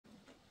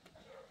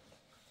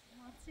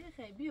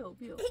شيخي بيو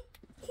بيو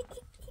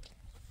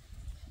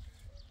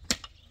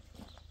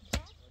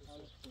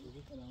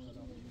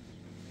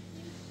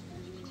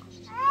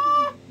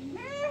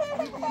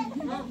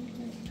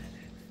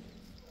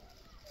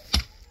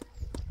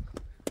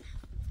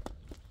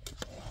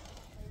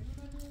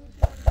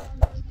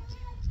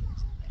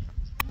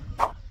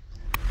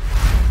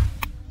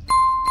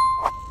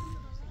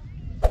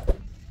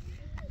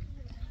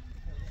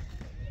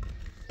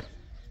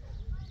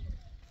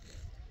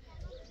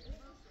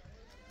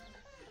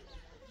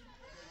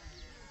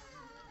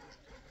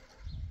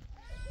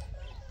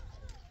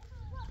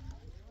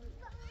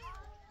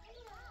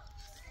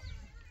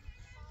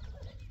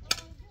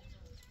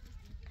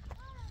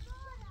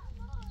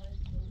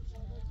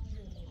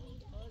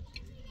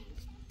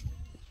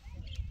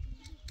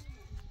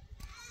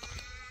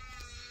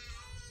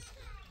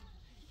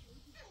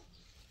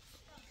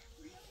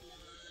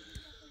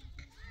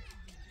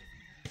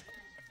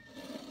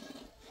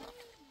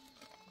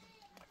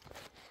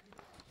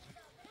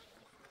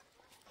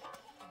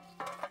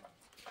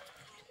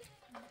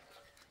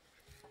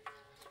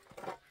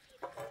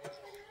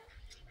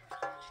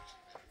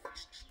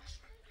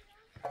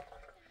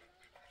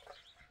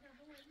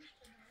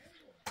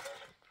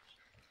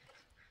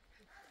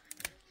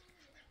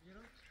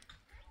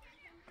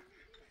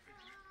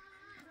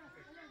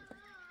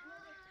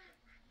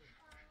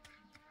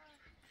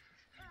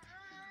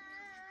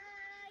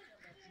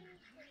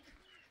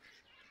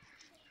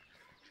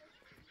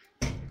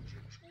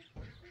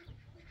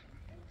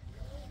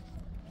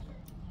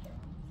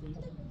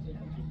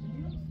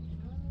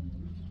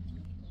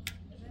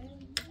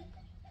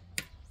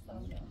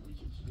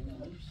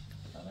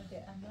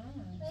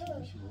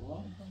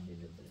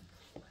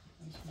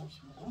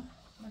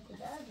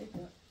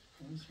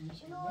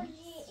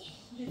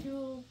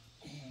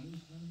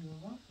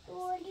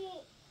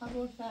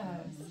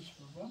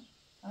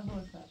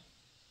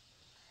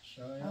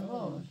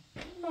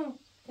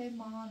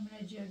مامان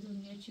رجع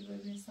دنیا چی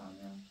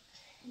ببینم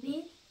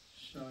بی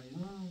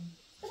شایان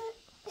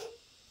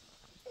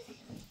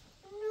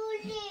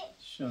لولی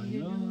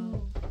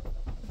شایان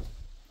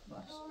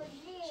باش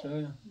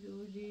شایان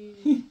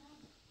لولی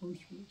خوش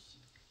باش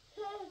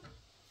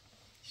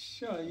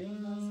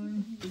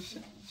شایان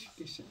گشن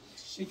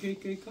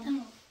شکی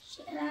کن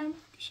شرم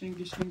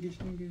گشن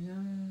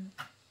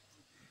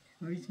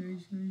های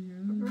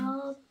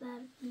را بر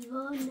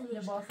دیوار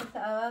لباسات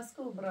عوض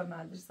کو برا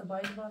مدرسه با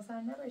این لباس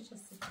نباشه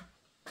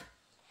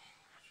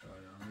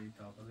شایان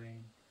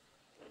تاقلین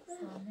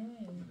سامي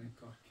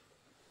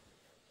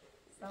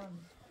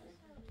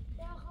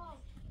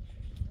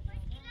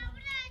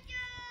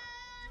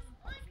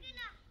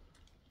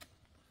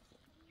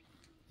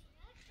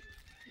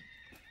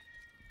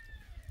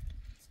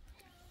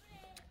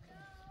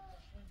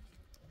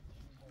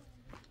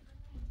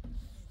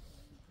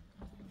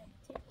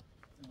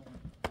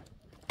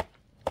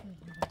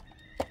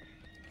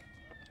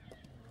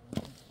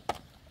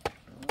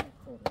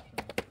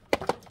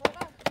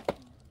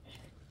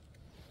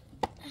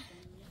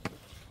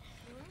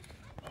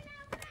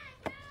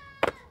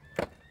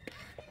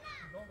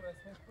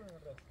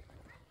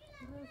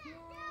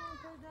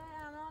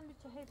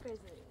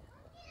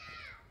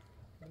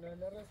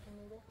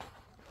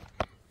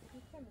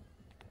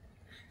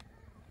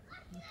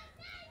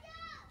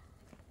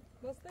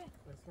بسته؟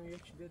 بسته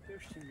یکی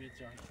داشتیم یه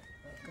جایی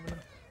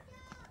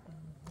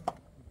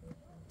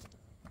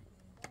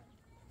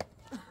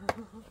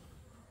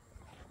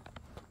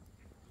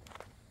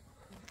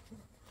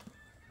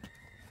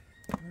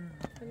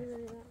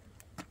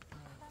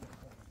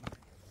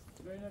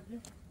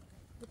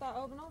بتاع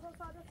آبناز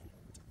ساده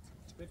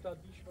بتاع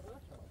دیش برای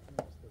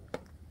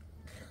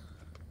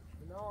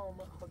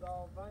نام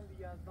خداوند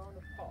یزدان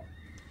پاک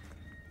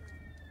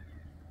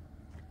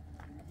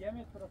یه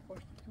متر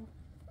پشت تو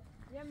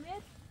یه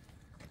متر؟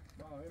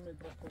 یه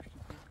متر پشت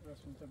تو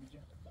رسون تا بیجا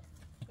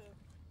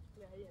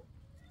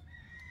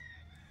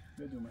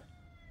بدومه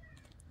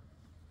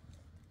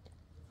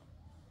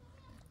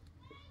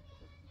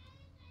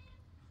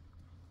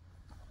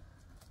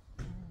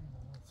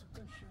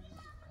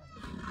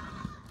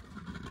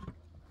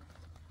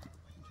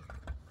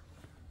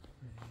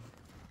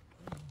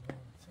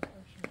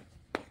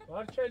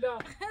بارچلا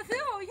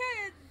زو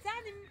یه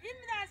زنی این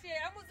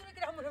میداشه اما زور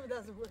گرامونو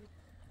میدازه بود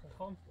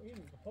خام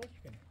این خوش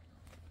کنه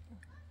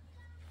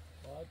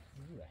باید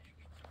زورش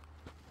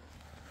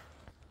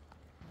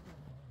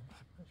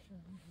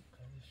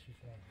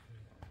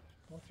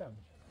مچم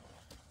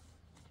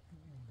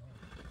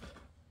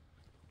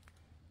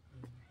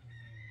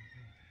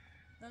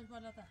داش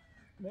بالا تا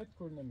متر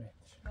کنه متر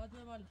باید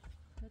بالا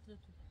متر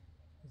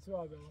تو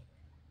زواده بود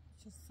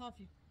چه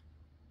صافی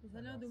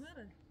مثلا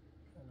دومره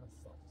انا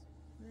صاف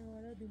نه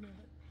ولا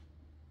دومره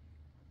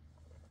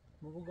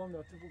مو بگم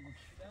نه تو بگو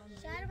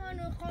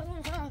شرمانو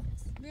خواهم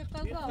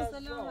بیقضا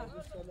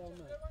سلامه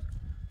سلامه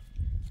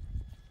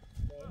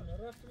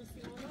رفت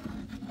مسیمانه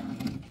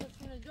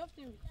شنو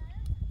جفتیم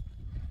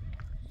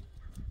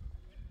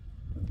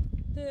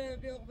ت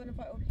بيوق بنا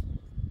فايو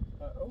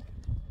فايو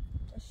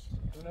ايش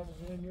اونم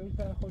بزنه نیوی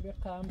پر خود یه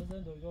قهم بزنه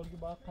دکتر که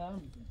باید قهم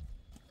بزنه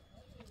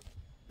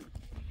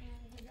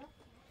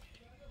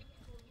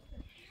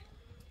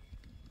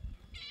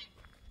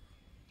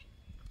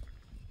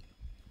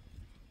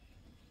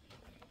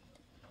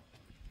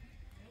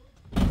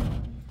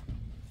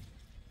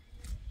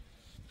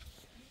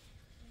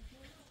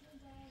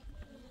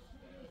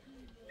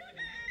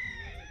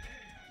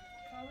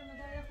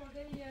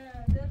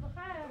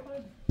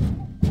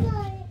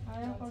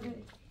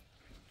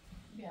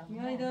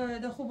Ja,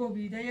 ده خوبه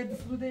بی ده یه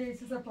دسته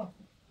چیزا پا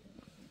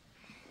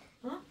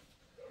ها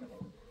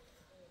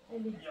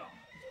الی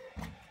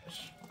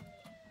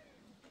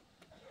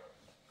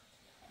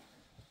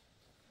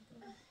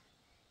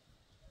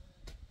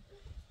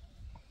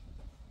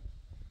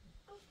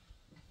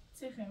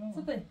چیخه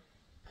ماما سپه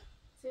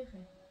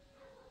چیخه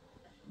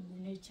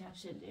اینه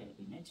چفشه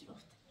اینه چی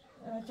رفت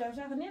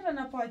چشم نیره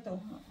نه پای تو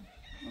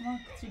ماما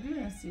چی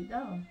رسیده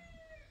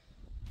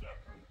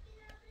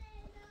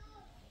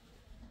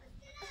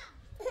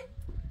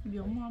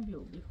بیا ماما بیا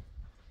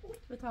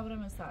به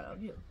تبرم سرا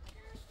بیا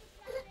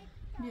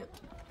بیا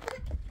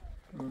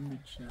ماما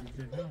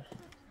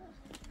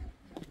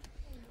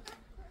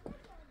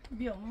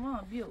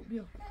بیا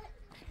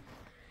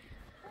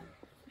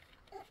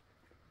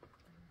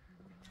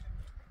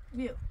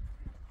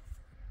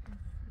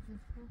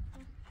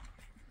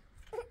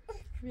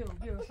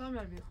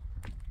سامر بیا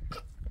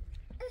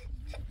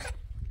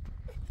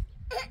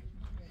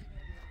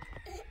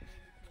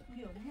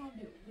ماما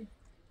بیا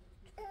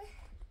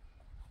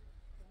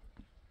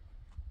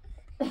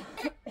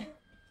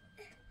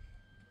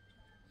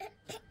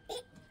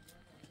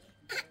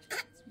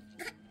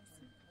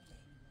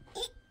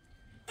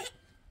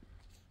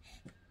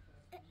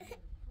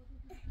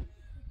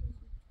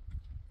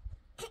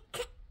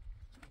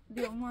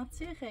بیا ماما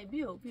چیخه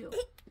بیا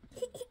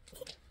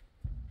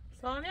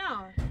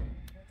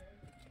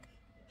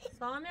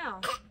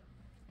سامیا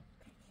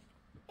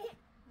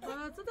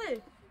تو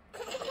دی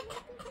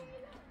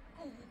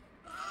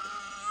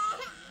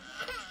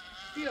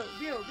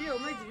بیا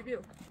مجری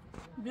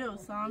بیا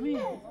سامی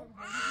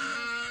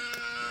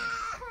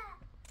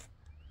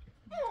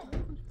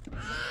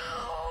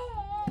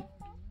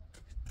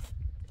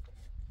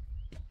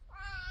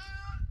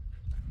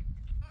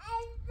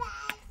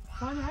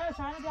سامیا هیا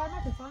شانه بیار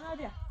نکن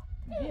سامیا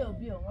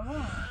بیا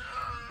ماما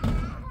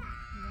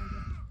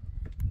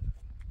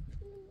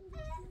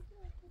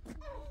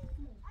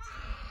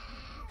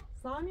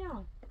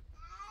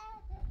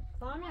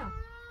سامیا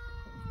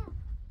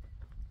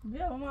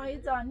بیا ماما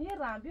یه جانی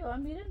رم بیا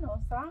میره نو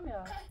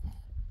سامیا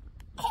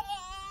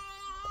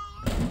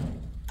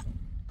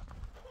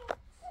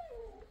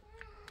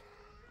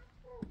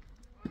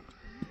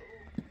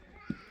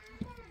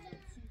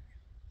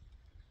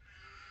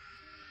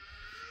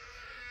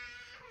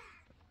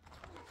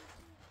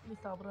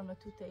میتابرم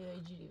تو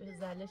تایی جیری به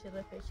زلش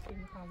رفش که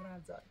میخوام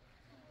رنزار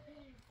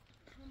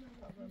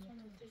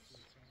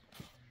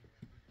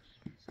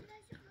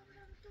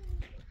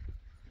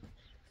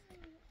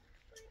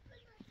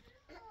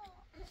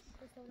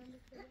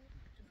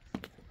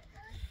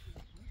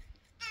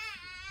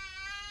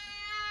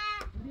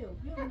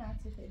بیا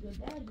نتی خیلی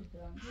در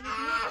بیترم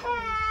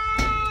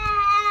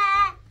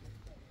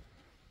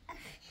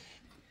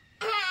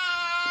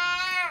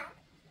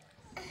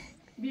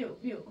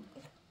بیا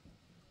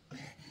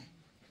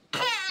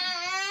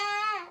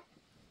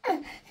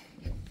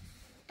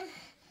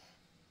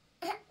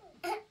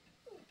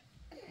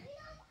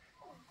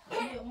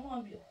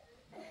ماما بیا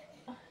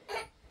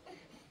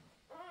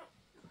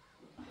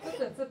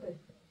سپه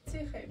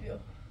چی خیلی بیا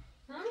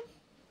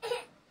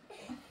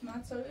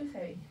من چایی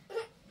خیلی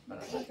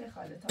برای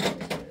خاله تا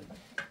بگیرد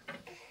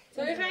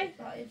چایی خیلی؟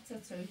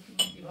 باید چایی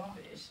که دیوان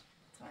بهش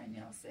تا این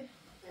نیاسه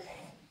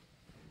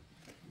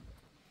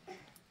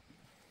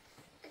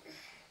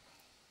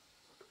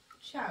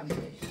شب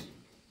بهش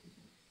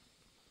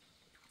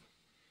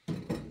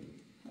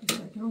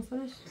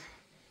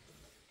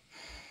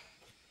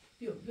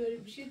بیا بری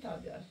بشی تا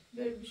بیار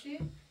بری بشی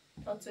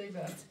تا چایی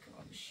برسی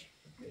کما بشی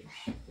بری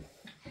بشی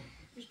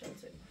بیش تا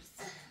چایی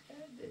برسی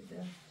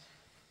ده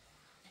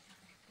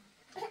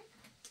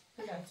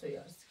پدر چایی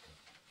برسی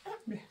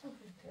بیا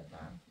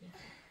تمام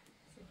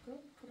سکر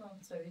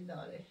کرام چایی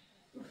داره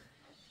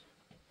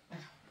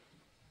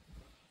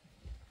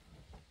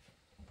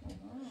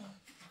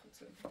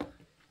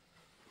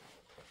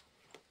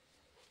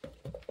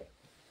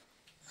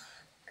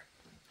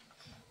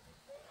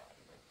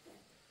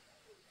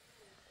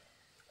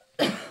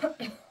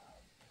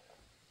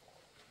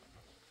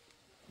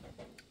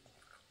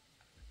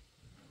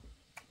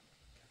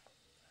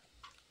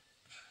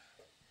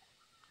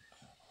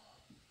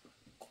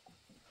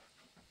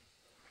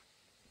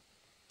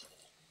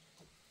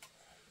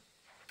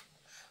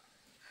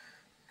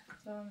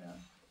Samuel.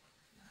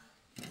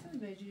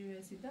 Sen beceri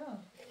vesile al.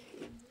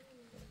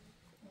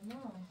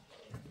 Ama.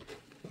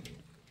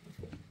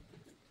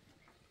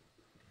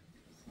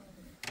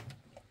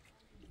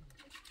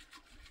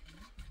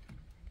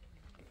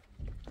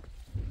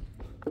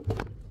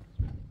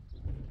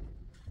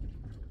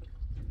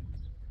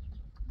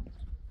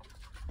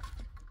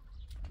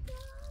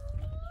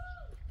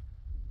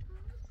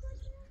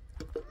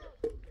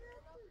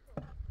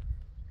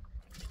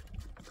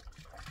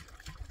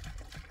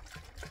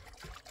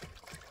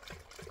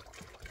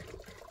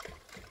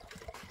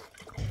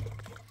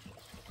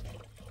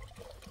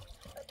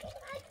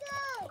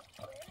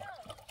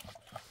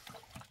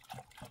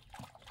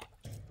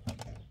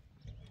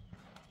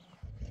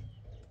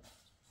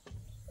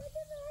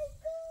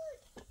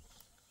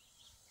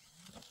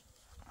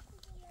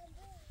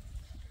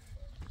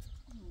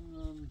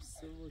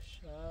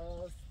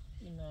 60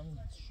 اینم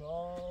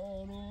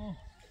 4 و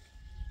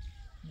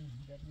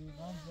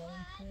دقیقا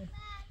جایی که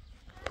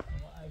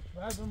آقا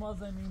اکبر به ما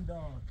زمین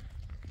داد.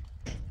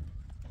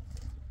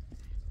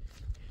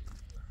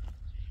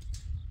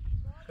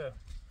 خب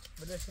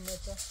بلشیم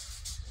بچه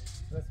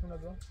رسمونه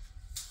برو.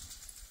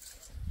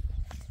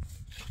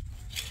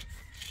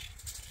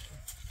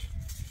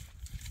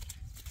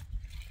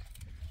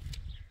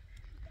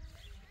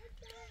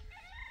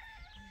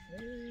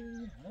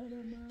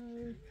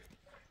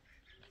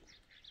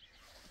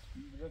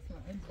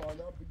 رسم این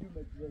بالا بگیم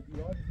به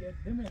دیوار یه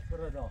 2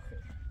 متر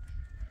داخل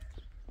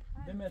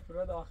 2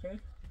 متر داخل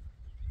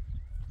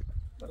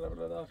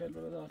برا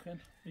داخل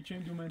این چه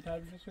 2 متر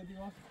بیشه شد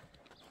دیوار.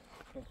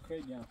 خب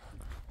خیلی هم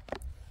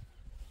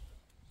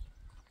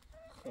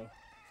خب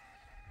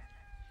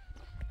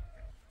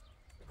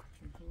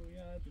چی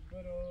باید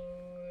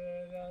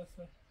برو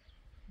دست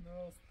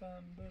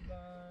ناستن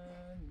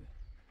ببند.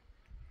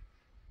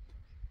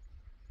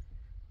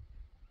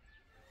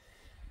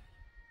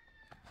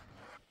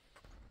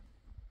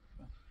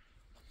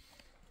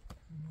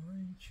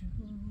 من چی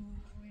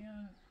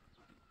باید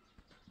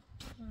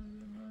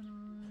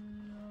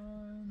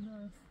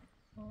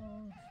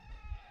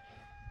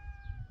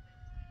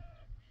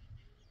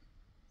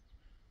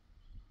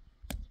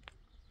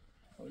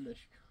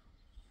حالش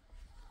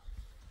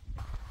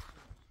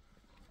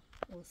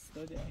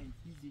استاد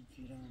عزیزی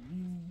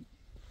گرامی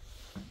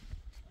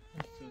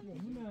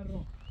من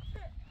رو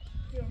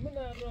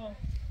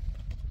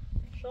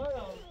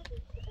شایان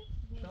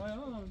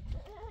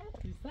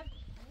بیستن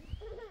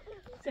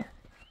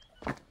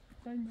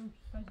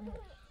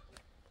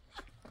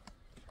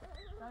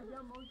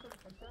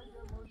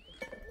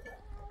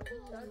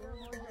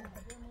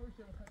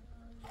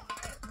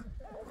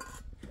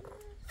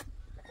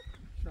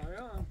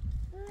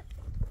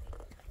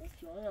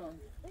شایان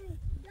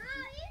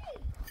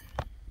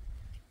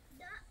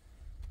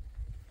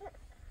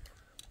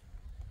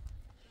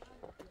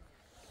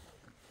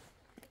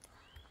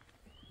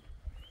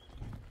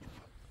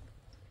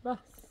به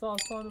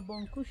ساسان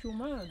بانکوش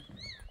اومد.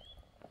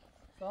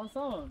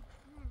 ساسان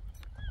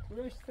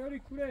کورش سری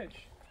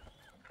کورش.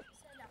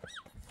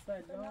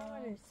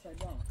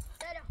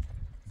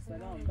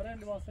 سلام برای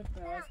لباست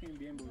عوض کنیم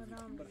بیم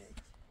بازی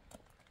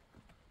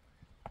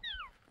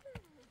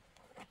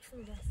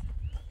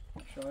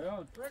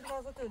شایان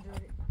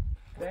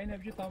ده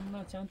نبجه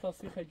تمام چند تا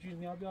سیخ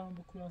جیرنیا بیارم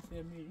بکنم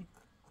سرمی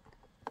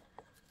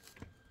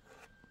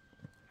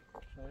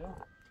شایان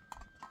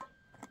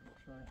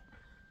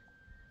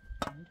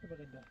این که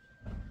بقید دار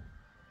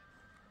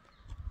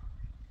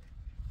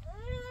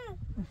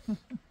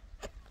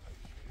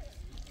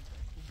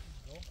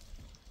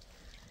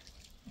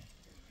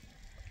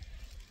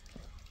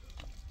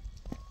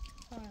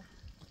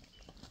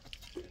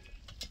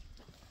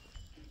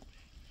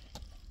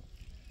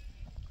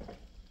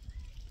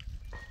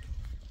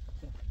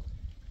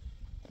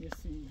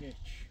Yes,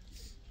 inject.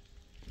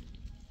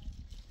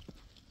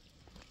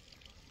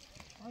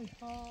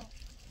 Ayha.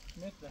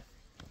 Metre.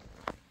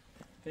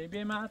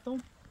 Teybiye معتم.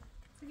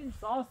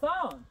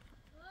 ساسان.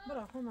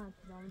 برا خو من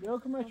تدام. بیا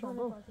که من شما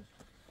برو.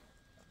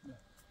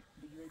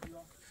 بگی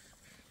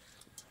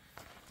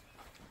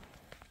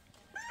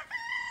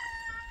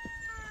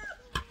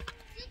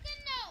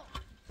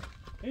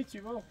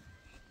هیچی برو.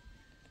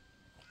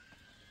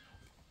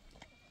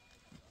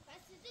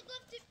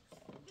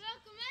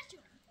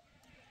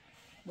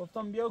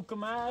 گفتم بیا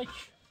کمک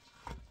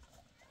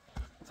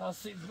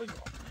تاسید بگو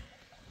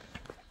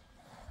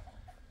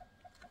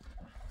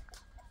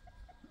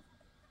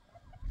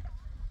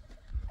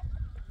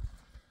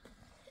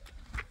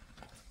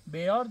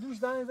بیار دوش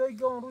دنیزه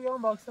گون روی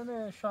هم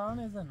واکسن شایان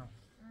ازنم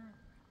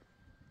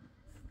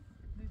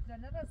دوش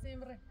دنه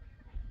رسیم ره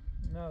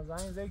نه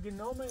زنیزه گی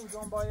نومه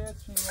اینجان باید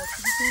چین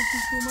واکسن کنیم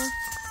پیشومه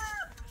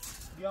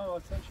بیان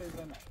واکسن چه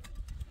ازنم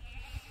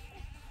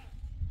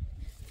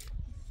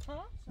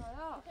ها؟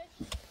 شایان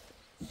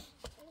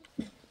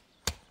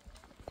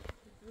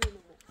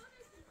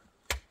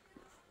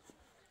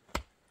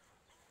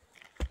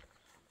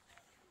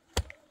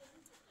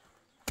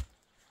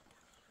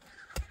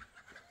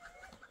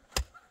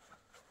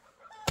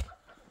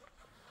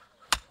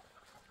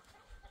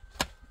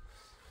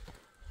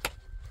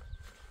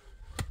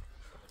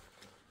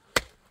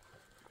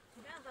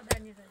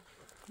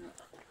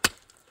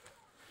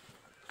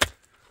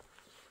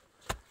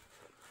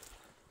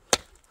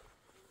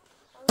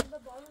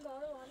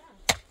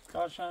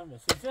چهارشنبه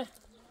سیزه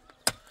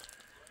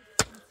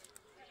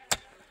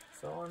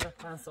سوانه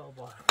 5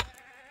 آبار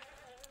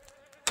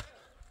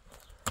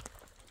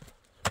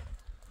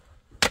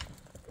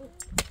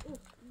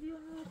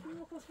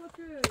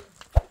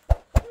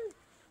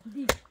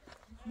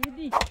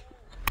دی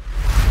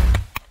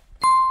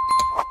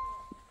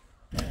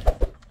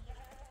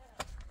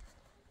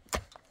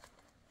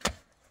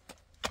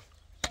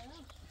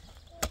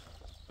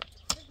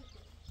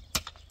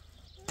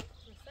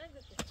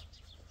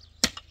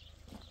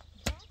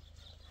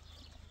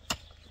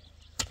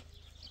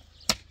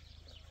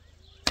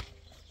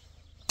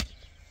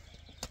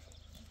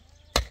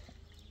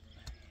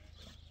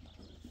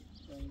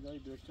اینجای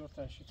دکتر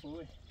تشریف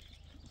خوبه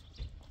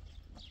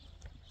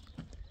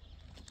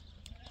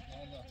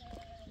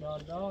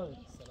یاددار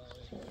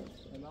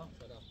سلام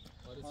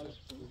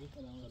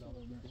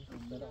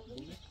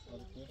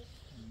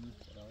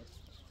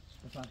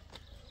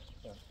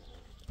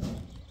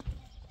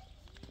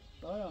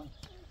دایان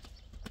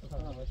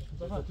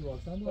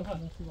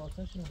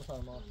واکسن شنو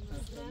بفرما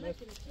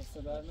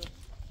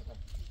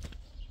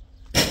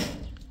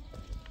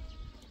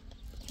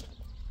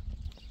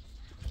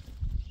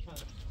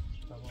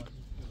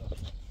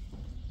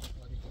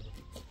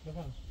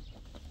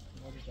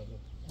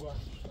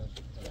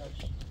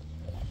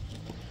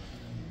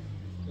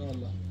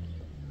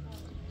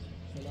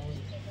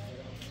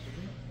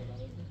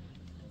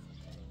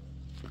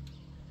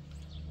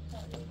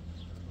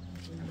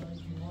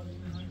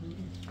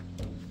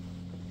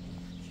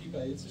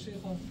چی چی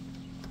خواهم؟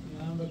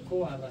 من به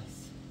کو عوض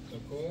به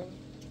کو؟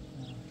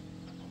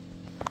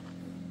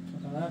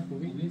 چقدر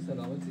خوبی؟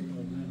 سلامتی؟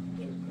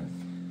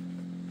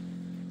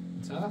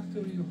 چه وقت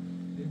توری؟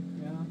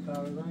 من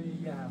تقریبا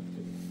یه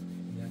هفته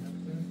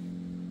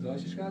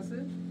زایشش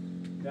کسه؟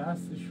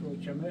 دستش رو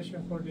کمرش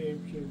خورده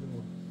ایب کرد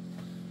و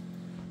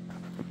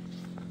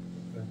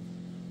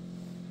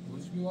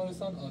بودش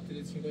بیمارستان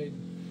آتریت چی باید؟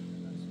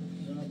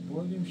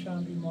 بردیم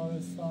شم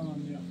بیمارستان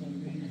هم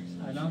یخوندیم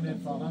الان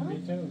اتفاقا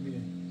بهتر رو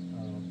بیه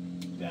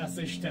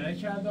دستش تره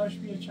کرداش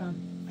بیه چند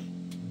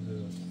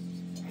درست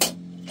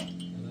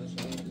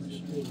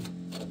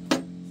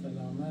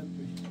سلامت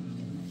بی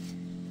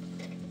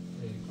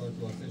کارت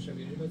واکسن شو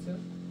بیریم بچه؟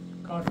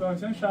 کارت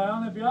واکسن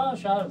شایانه بیا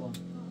شهر بان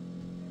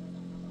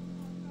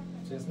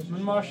چه اسمش؟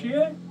 من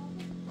ماشیه؟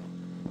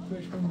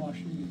 توش کن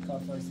ماشی بید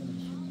کارت واکسن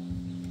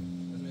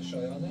اسمش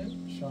شایانه؟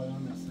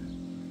 شایان هسته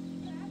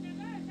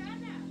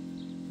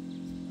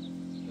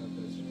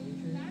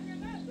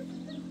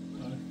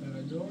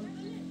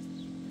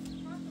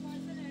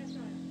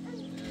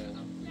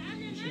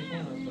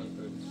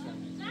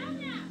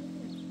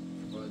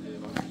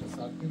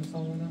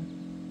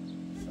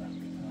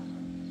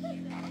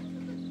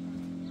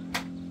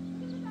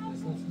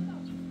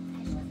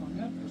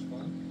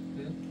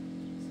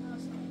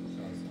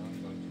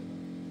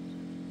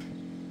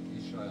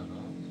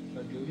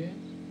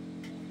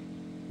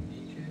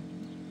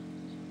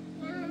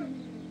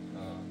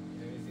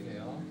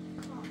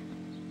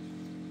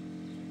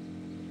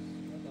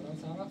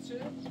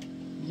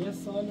یه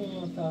سال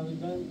و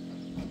تقریبا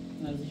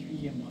نزدیک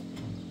به یه ماه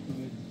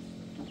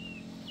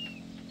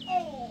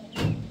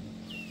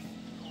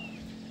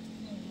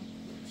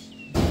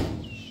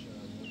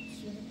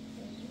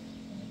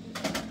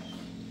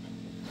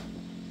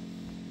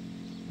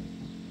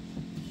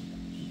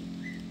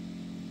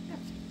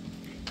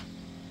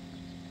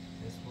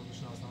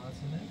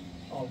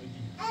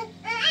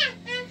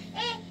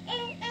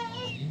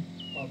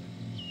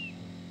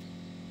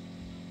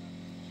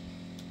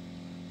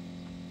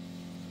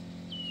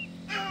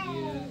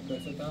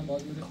هم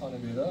باید بودی خانه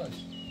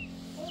بیراش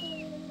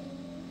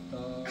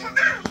تا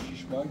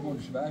 6 ماه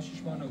بردیشه بعد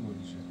 6 ماه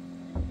نبردیشه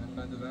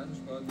انقدر بعدش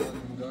باید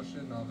موداش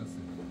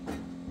ناقصه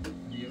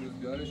یه روز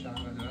بیارش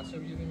انقدر بعدش رو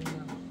بیاره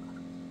میدن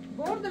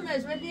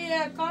بردمش ولی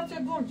کارچه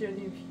گم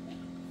کردیم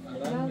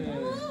الان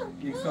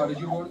 1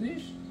 سالگی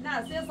بردیش؟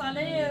 نه 3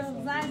 ساله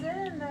زنده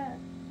نه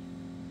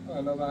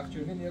حالا وقت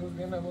کردین یه روز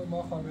بیارن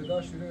ما خانه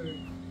بیراش شده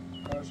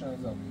کارش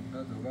انجام میدیم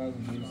نه دو بعد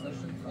اون درستش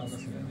شد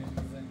ناقصه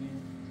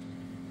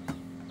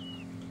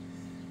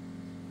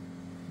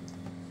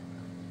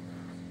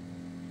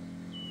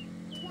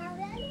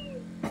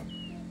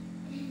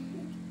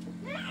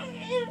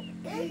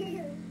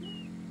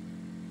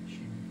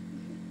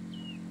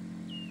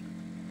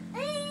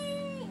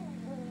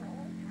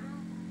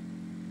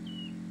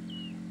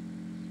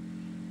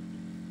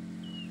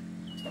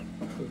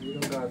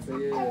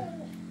قطعه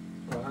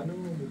آهن و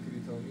مولتی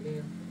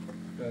ویتامین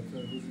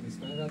قطعه روزی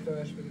 25 قطعه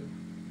بهش بده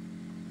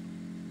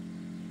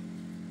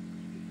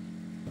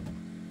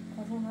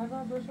از اون هر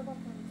بار باشه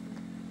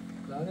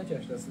نه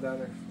نکش دست در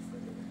نکش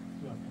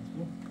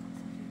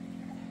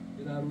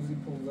یه در روزی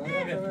 15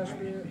 قطعه بهش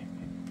بده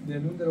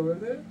دلون در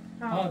آورده؟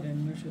 ها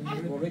دلون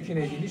شده موقع که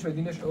نگیلیش و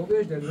دینش او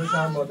بهش دلونش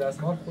هم با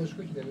دستمال خوش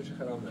که دلونش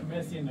خراب نکنه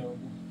مثل نو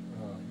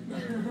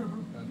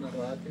من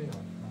راحت کنیم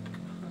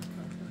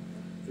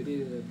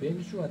ولی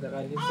بینشون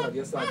حداقل نیم ساعت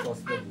یه ساعت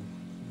فاصله بود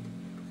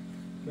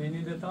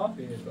بینی دوتا؟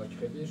 بینی دوتا که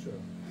خیلی شد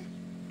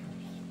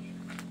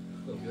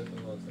خب بیاد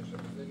تا واکسنش رو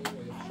بزنیم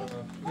و یه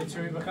شما یه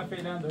چوی بخواه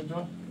فعلا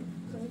دکتر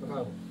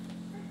بخواه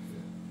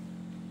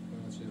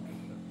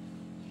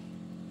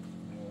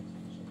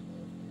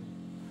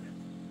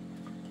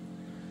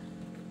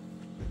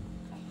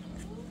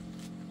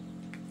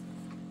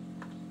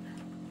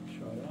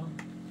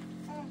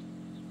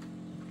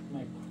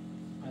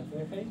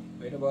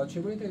اینو باید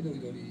چه برید تا دوی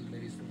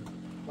نریستون؟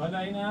 والا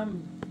این هم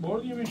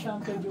بردیمش هم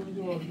تا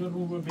دوی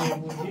رو به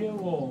بهبودیه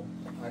و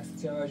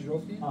عکسی هم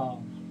اجرافتی؟ ها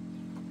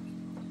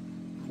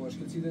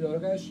مشکل چی داره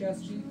قشی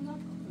هست چی؟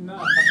 نه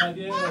فقط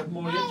یه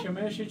مورد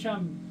کمرش یکم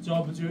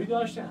جابجایی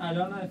داشته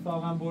الان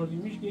اتفاقا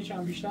بردیمش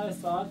یکم بیشتر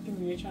استراحت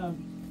کنیم یکم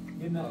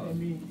یه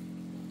نمی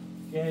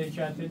یه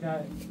حرکت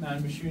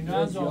نرمشی نه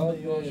انجام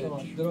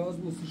بده دراز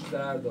بوسیش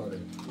ضرر داره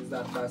یه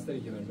ضرب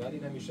بستری که ولی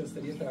نمیشه است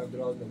یه طرف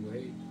دراز نمیگه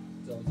هی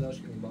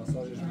زاوزاش کنیم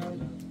ماساژش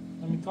میکنیم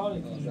همین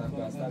کاری کنیم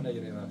ضرب بستر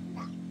نگیره من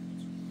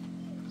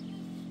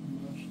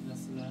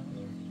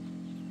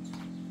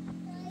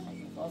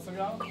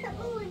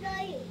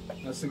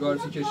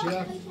سیگارتی کشی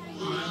رفت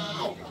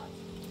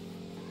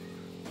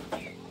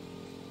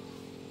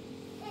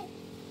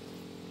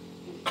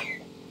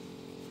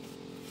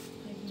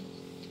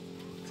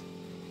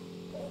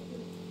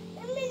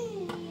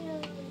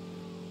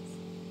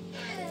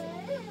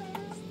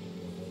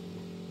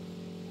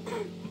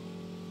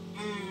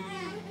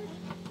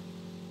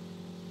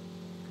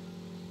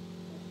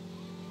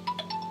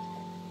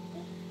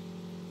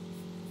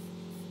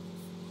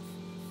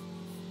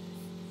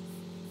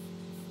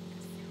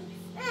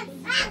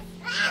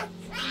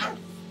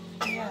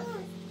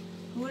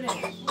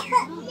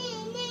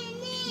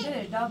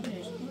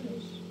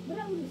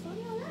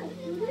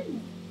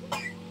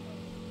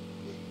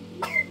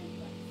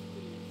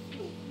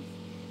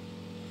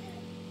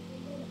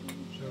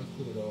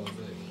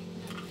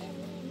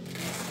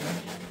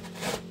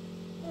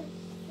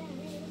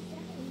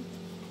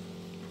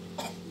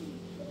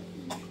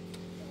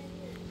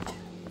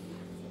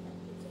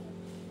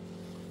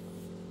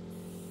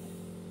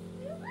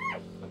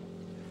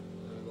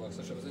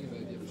باکساشو بزنیم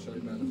باید یه فشاری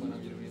بنده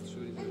خانم یه ریز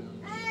شوری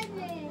دارم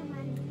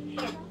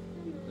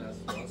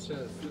دست باز چه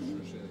هست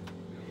شوشه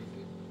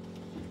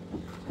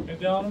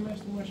ادعانم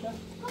است موشه؟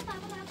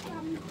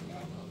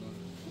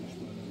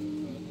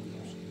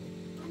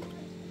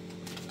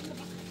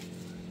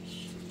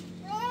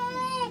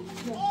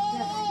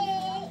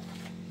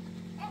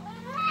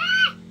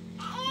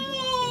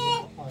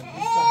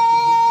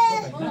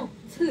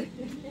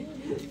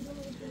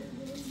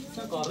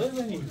 چه قاره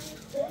بزنیم؟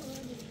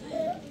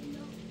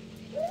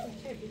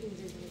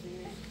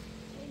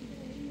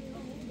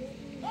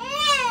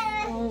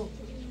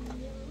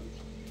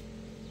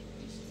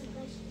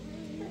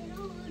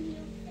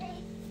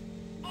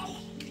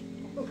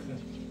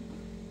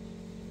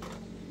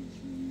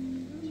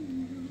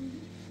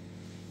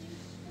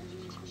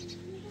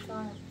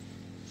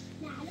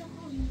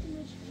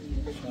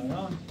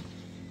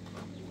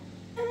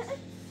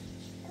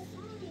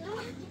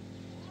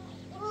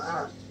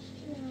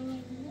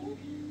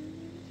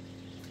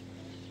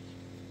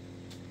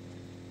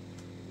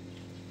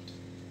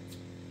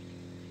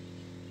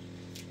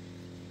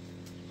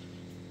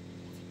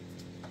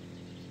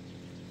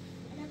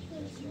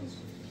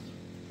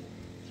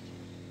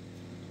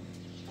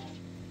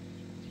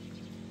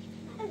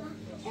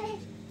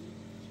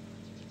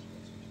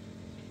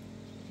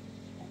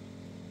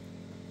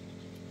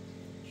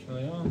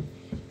 شایان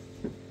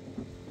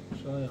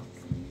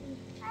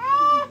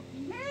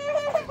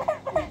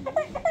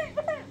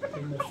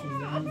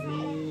نشیدن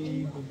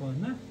زی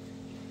ببانه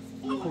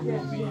خوبه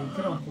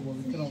کرام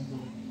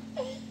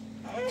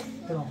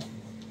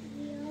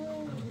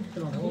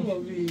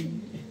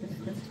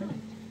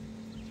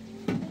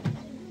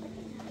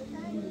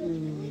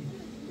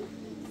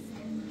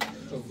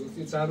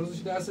چند روزش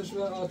درسش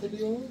به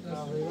آتلیو؟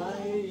 تقریبا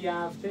یه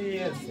هفته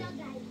یه هسته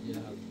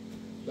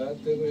بعد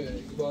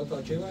با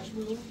تا که باش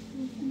بود؟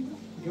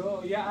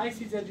 یه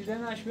عکسی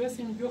جدیدنش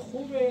بسیم که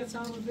خوبه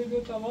چند روزه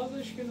به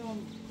توازش کنم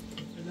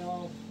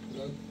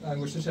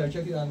انگشت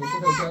شرکتی انگشت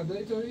حرکت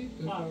داری توی؟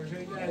 انگشت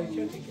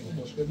حرکتی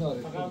کنم مشکل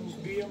داره فقط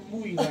یه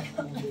مویی داشت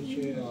بونده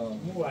که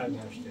مو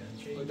برداشته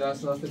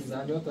دست راست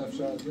بزن یا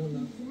تفشار از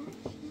بیون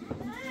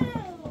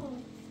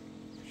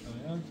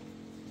شایان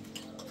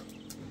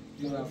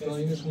این رفتار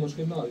اینش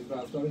مشکل نداره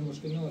رفتار این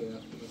مشکل نداره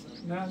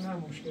نه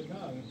مشکل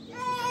نداره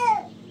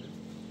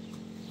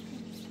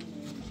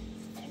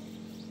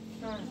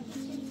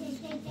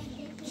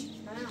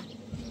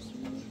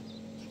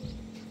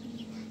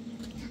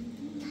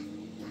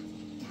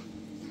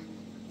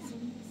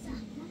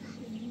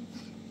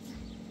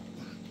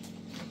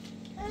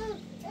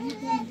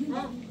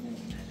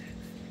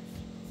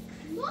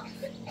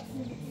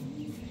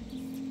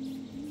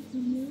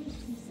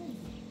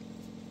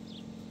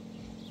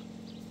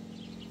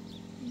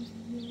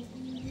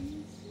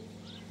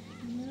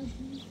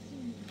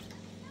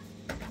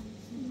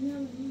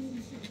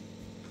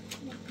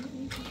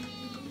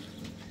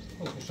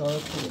شاید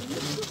خوبه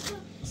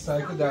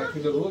سعی که در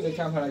طول روز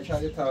یکم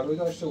حرکت تحرک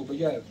داشته و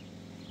بگرد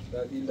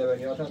بعد این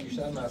لبنیات هم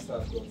بیشتر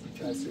مصرف کنید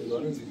کسی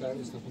داره زیادتر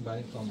نیست خون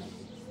برای کامل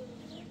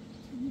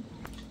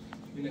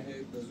اینه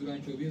به زور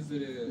انکوبی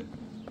زیر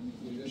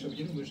بوریداشو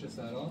بگیریم بشه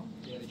سرا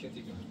یه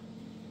حرکتی کنیم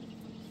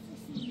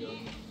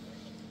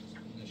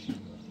نشین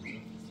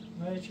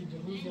نه چی دو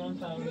روز هم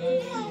تقریبا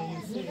یه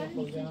سه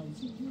خود هم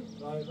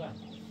رایبا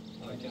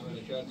کم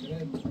حرکت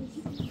کنه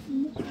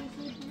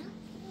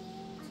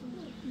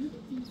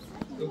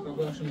تو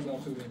کامباشو میزم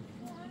تو بریم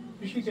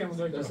بشین که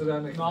مدار دست در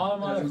نکن نار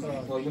مال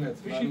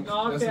قربونت بشین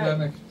نار دست در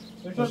نکن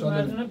دکتر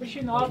مردونه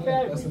بشین نار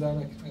پر دست در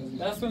نکن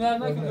دست در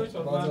نکن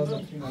دکتر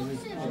مردونه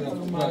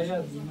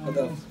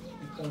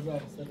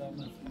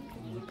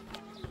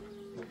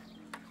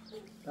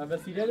در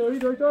وسیله داری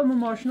دکتر من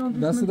ماشین هم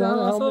دست در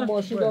همون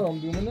ماشین دارم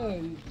دونه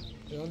نه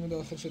یادمون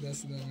داخل شد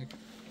دست در نکن.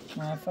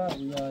 موفق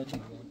بیایی.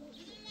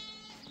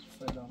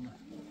 سلامه.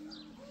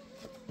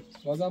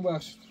 بازم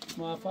بخشید.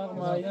 موفق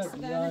مایید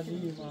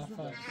بیایی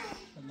موفق.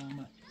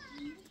 سلامه.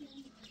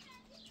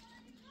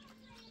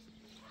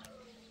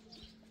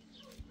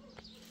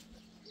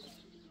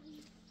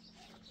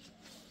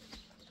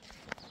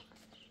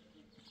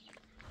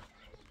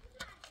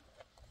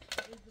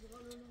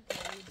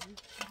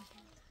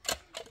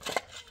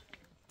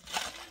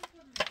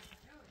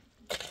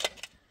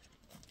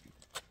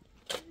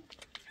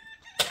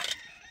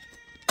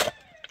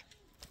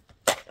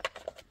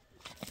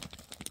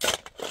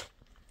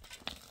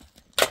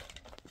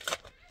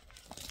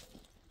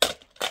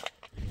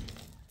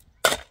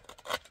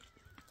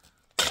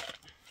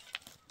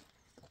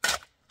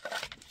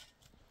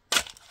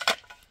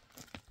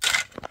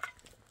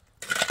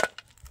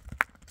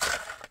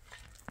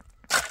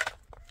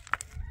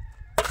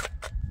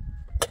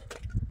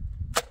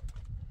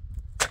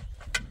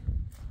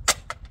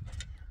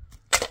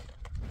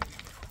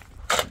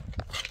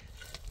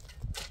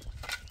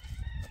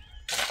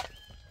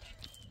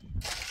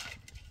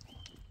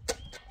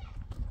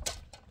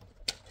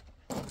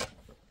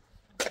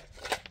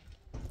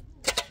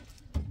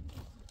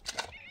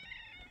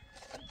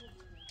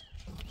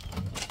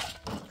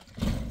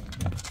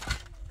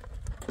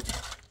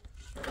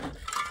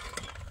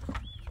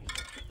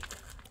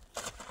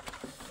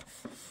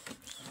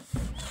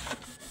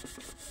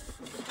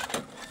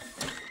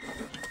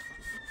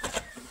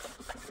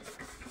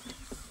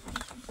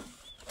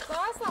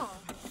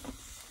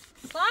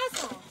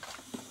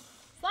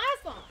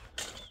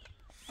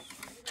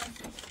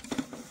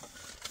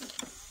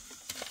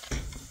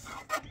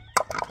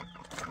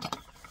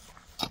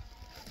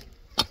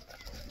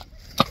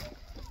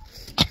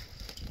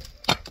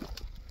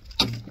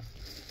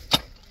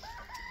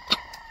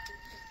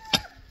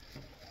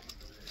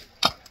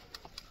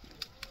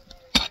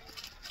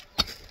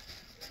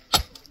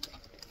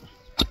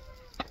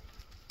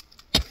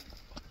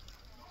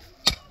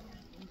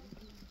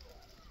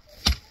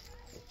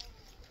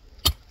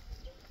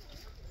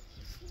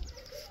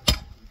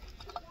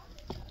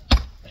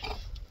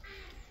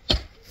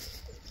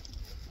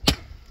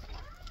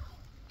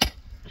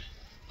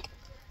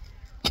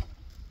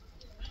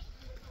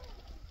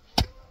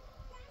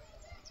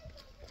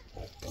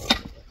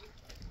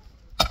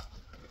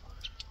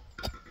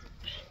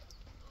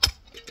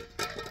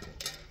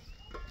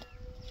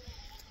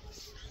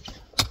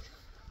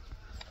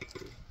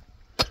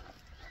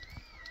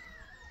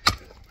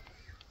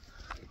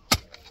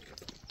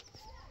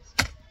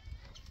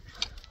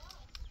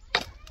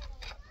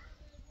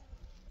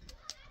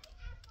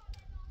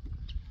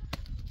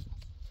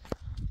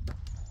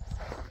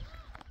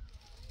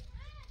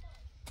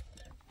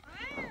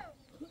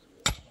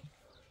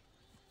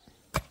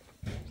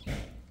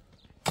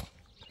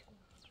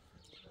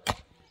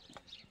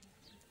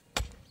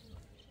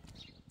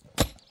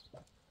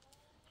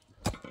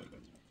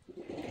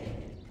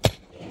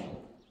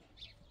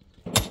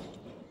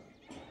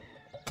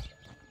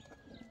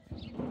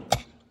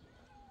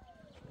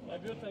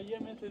 بیا تا یه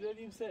متر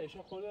دادیم سه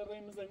اشه خود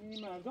ریم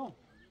زمینی مردم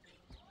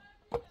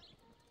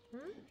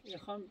یه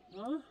خواهم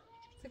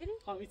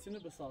خواهم ایتونه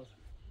بسازم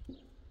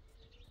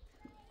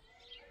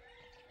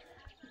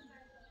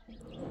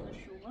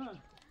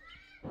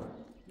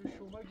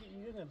شما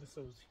گیره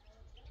نبسازی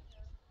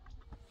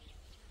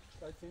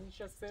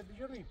ایتونیش از سه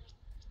بجریم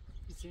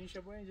ایتونیش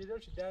با اینجا دار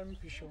چه درمی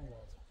پیشون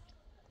بازم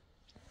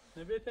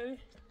نه بهتری؟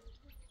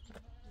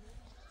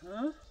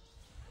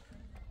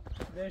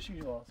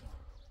 بهشی بازم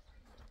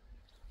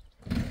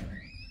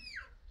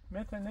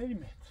متر نری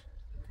متر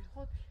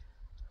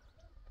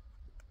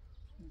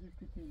اینجا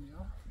کتیم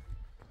یا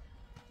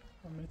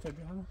متر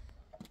بیانم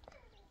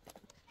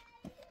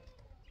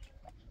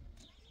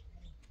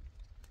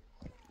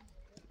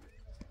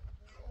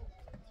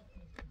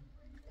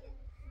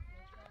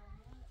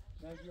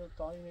نجور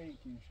تایی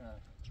نیکیم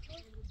شد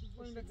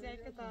این بسیار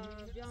که تا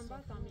بیان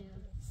با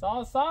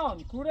تامیان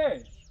سان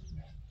کورش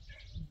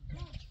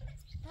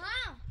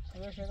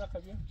کورش اینا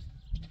خبیر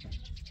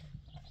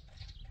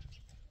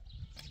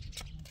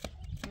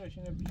کورش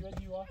اینه بیجوه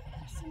دیوا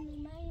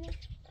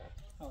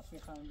سی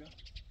خواهم بیا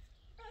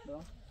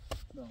دام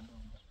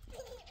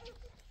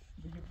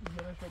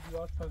بیجوه شد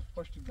دیوا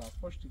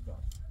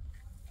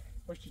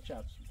پشتی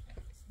چپ سود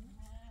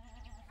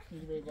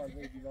این به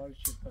بازه دیوار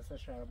چید پس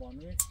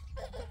شربانوی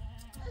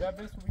در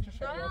بس رو بیچه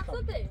شربان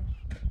تابید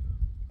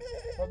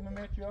خود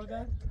ممیت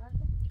یاده؟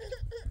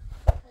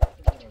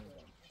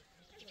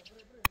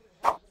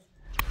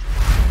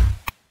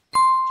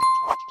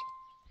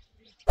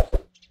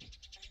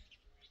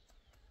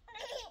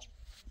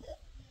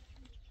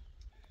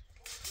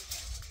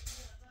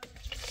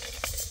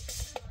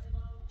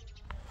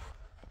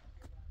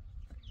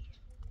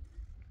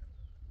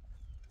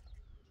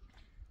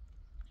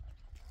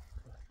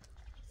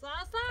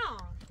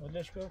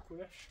 ولش کن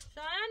کورش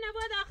شاید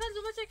نباید آخر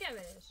زوبا چکه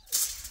بهش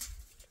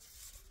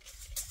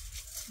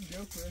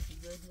اینجا کورش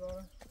اینجا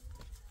دیواره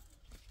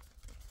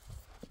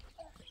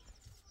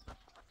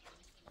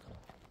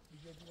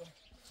اینجا دیواره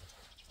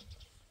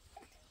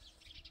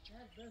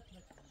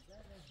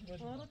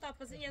رو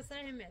تفاصیل یه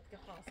سر همت که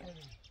خاصه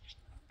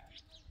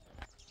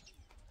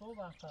تو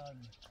وقت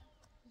آنی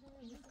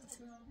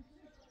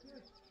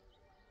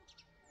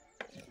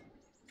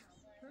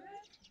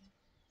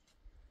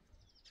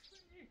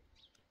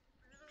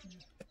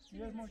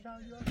یه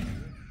مکان بیاد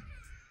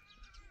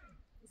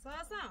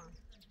ساسا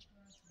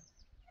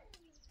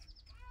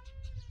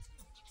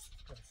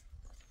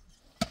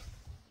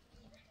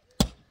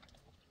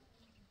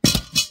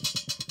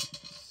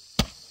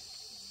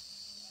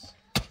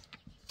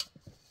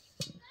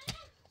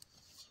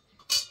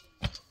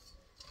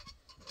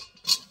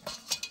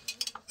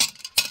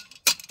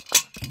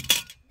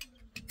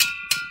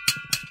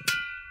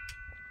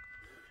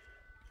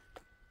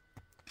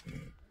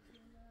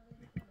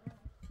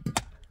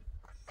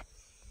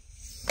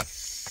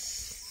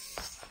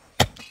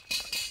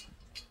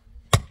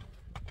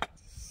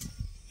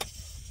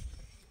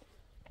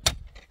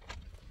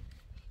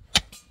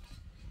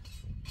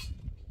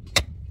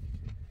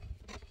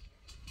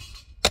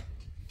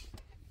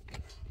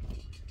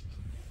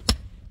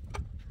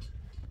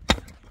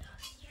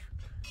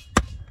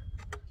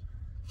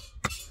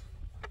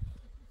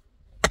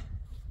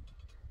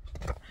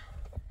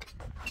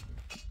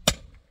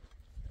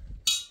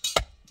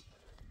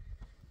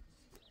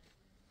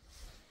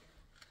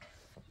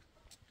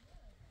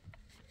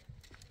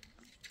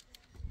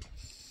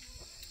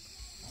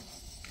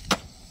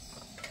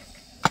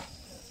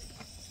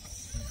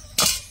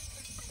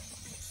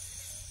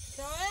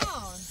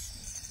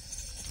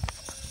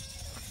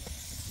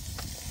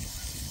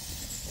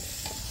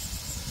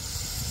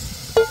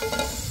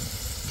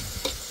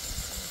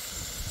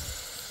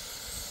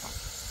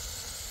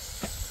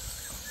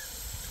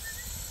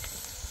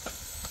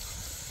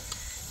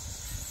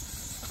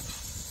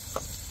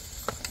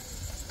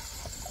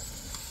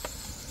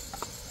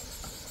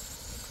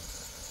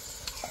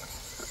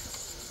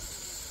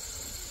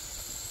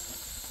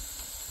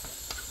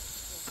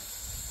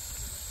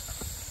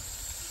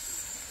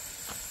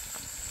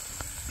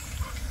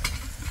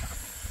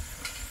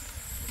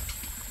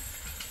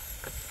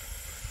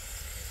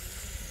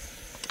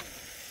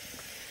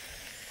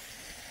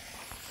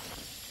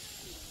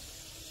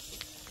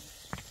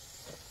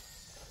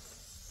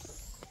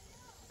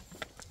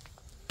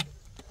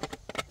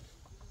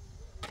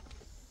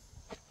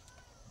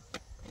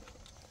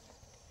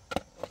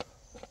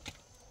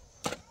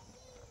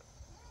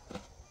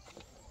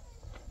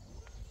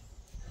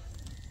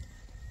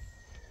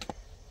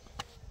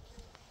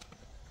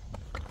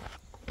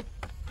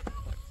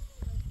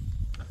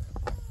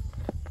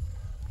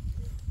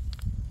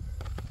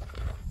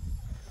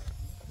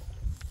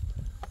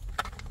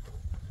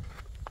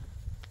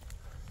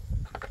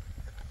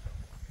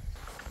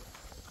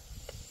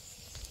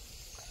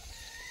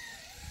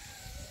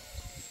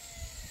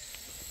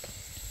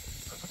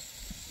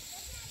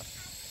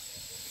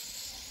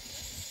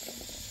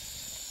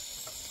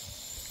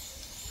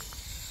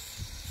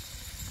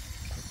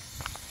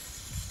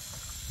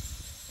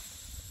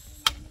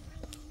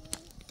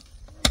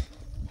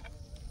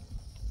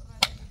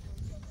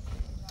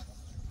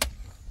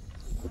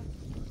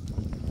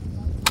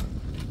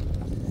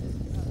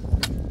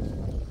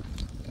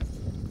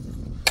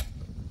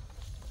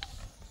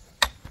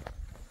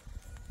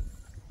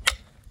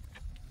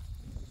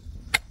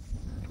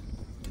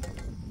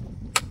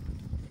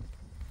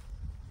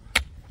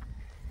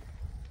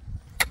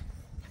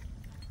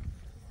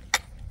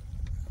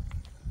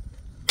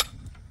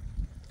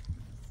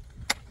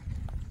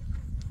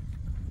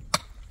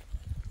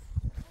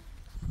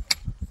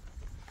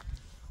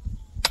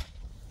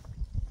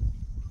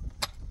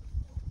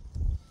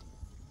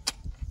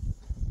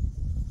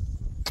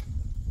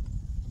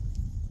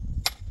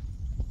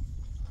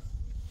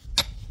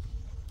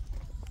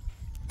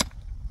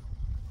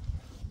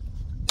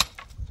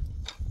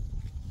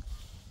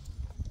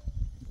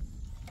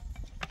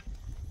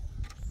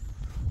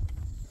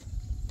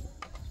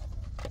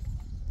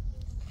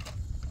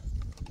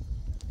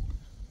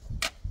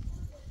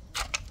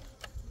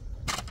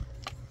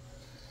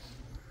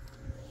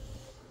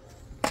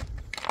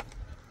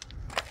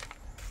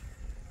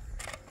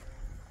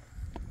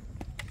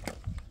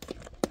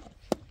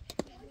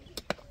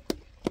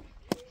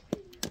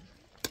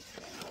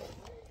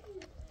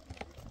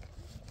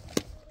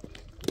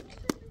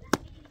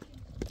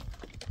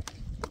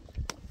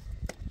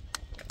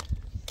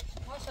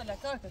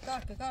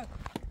Kalk.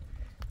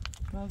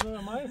 نظر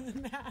مای؟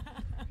 نه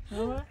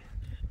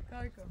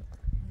Kalk.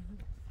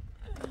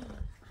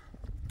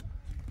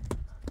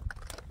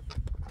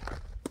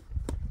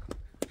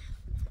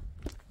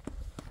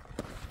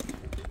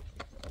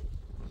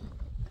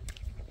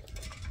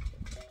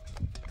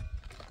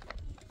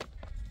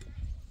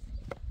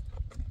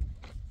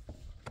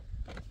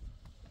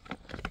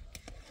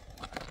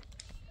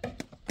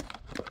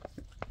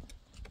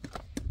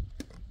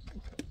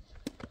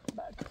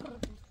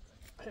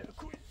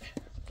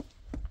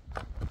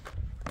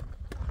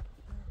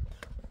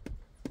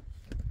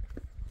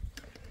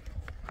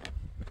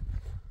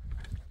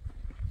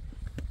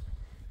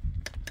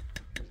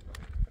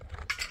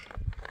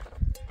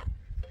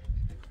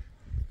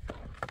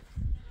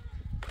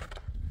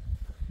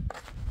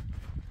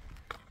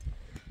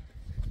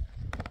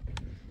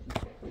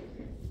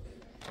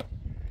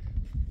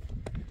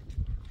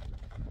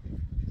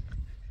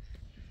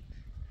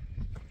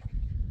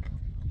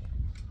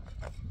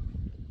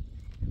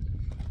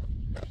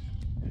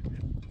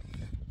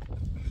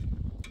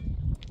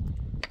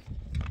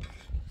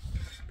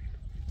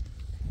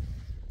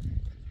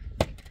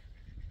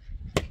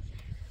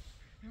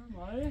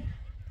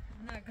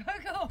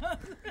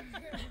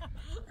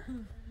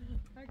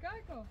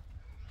 Kako?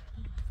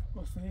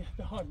 Poslije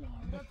da hodno,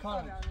 da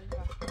karam.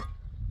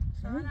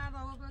 Šta nerede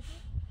ovo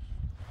götür?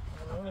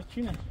 Ovo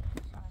Çin'e.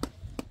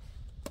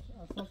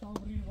 Asla sam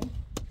brivo.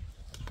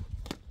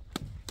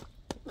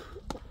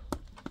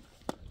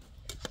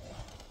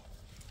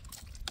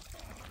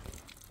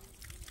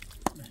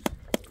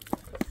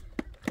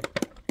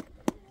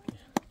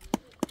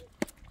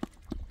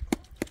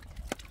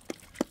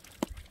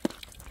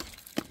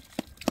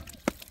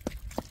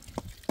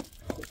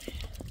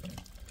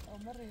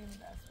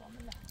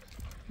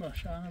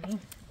 باشه آنها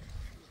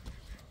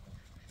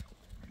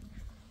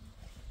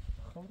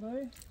خب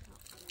رای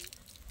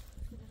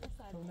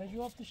تو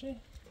نجواب تشه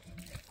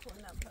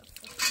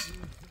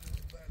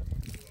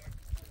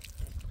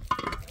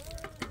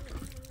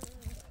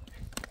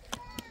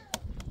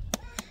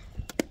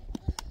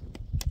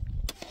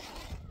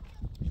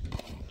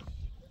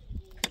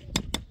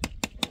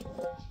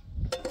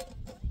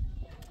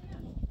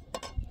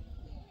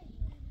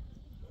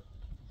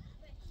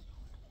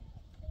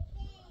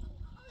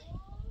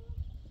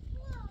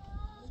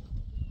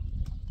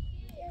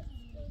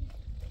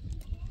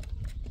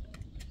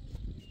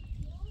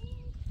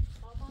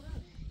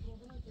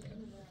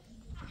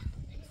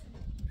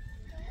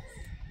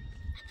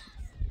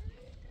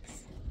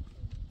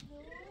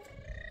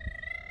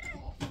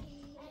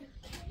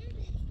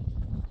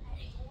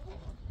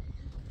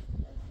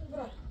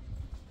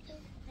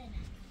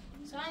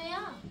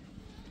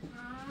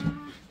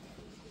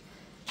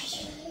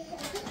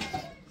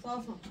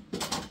صافا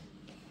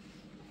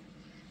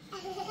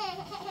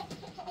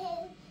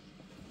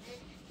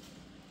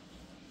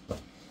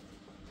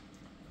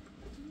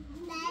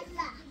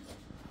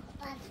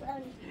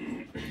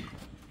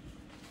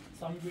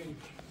Sami böyle.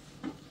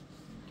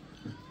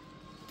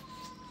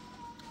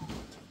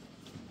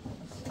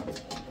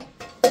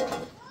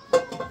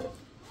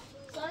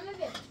 Sonra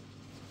ver.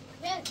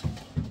 Ver.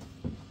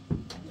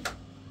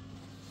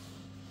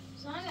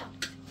 Sonra.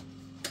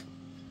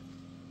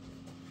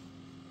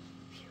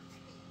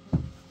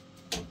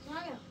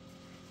 Sonra.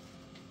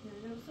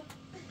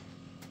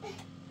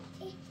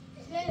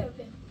 Ver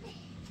öpeyim.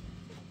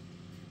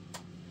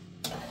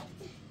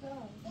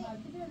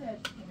 Hadi böyle.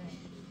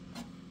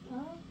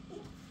 Ha?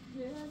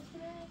 Böyle.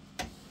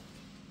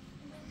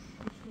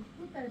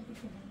 Bu tarafa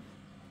gidelim.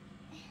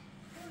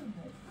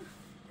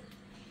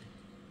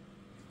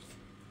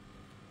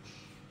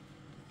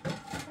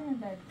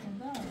 Sen dersin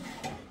daha.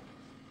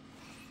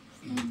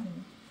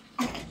 Injecting.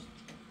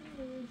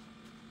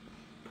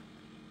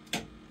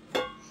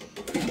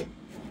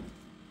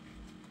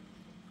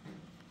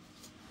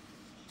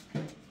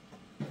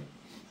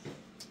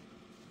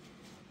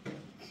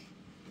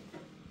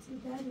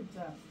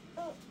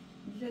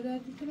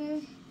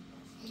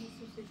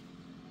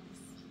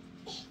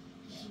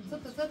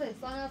 صدق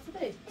سامع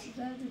صدق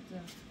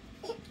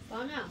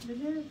سامع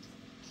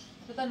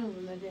تطنوا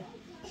بالمديح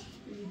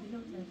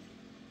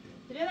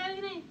تريد على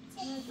جنيه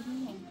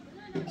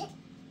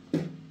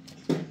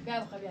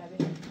قاعد خبي عليه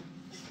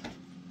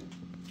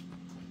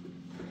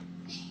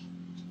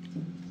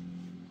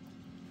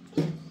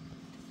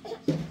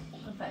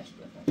انفعش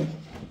كده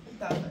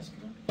تعرفش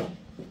كده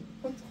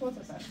خد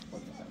فاش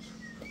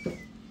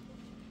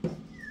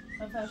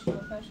انفعش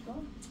كده